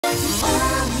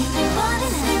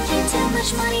Too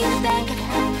much money in the bank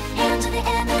account. Hands to the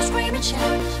air, make a scream and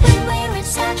shout. When we're in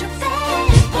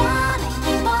SAINT-TROPEZ.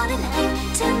 Balling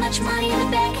out. Too much money in the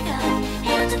bank account.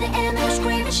 Hands to the air, make a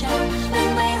scream and shout.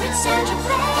 When we're in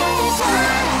SAINT-TROPEZ.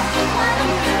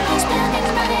 Spending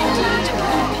the money in a large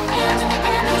amount. Hands to the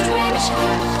air, make a scream and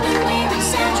shout. When we're in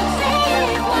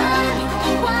SAINT-TROPEZ.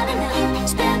 Balling out.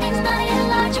 Spending the money in a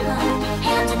large amount.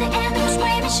 Hands to the air, make a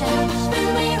scream and shout. When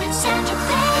we're in SAINT-TROPEZ.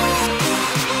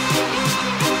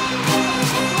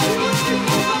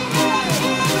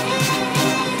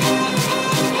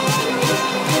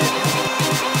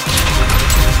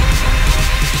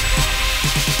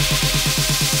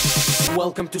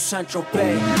 Welcome to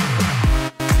SAINT-TROPEZ.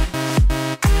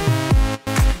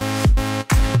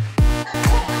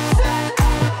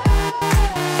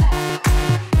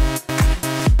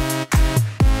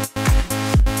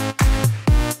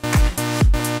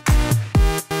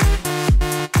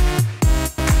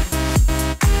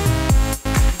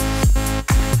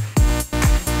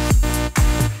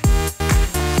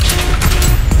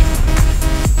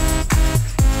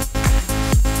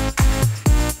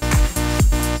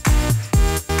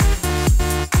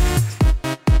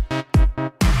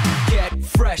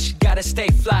 Gotta stay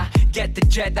fly, get the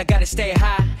jet, I gotta stay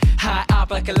high. High up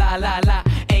like a la la la.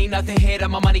 Ain't nothing here that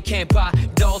my money can't buy.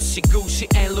 Dolce, Gucci,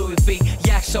 and Louis V.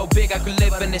 Yak so big I could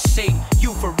live in the sea.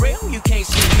 You for real? You can't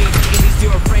see me. In these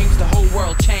zero frames, the whole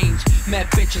world changed.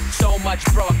 Mad bitches, so much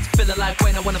broke. Feeling like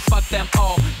when I wanna fuck them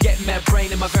all. Get mad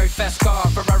brain in my very fast car.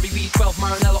 Ferrari V12,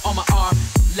 Maranello on my arm.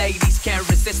 Ladies can't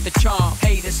resist the charm.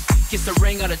 Haters, kiss the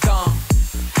ring on the dawn.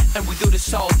 And we do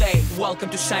this all day. Welcome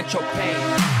to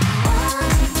SAINT-TROPEZ.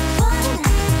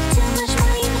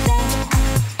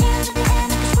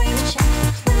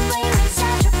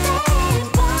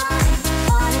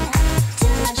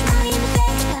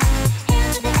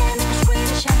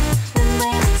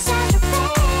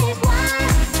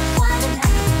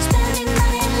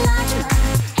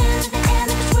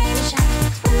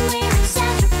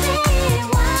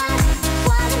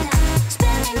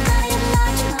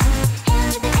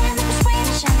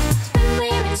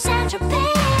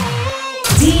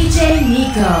 DJ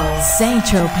Niko,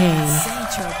 SAINT-TROPEZ.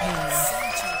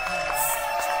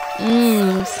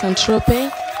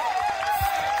 SAINT-TROPEZ.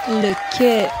 Le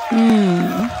quai.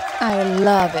 I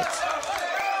love it.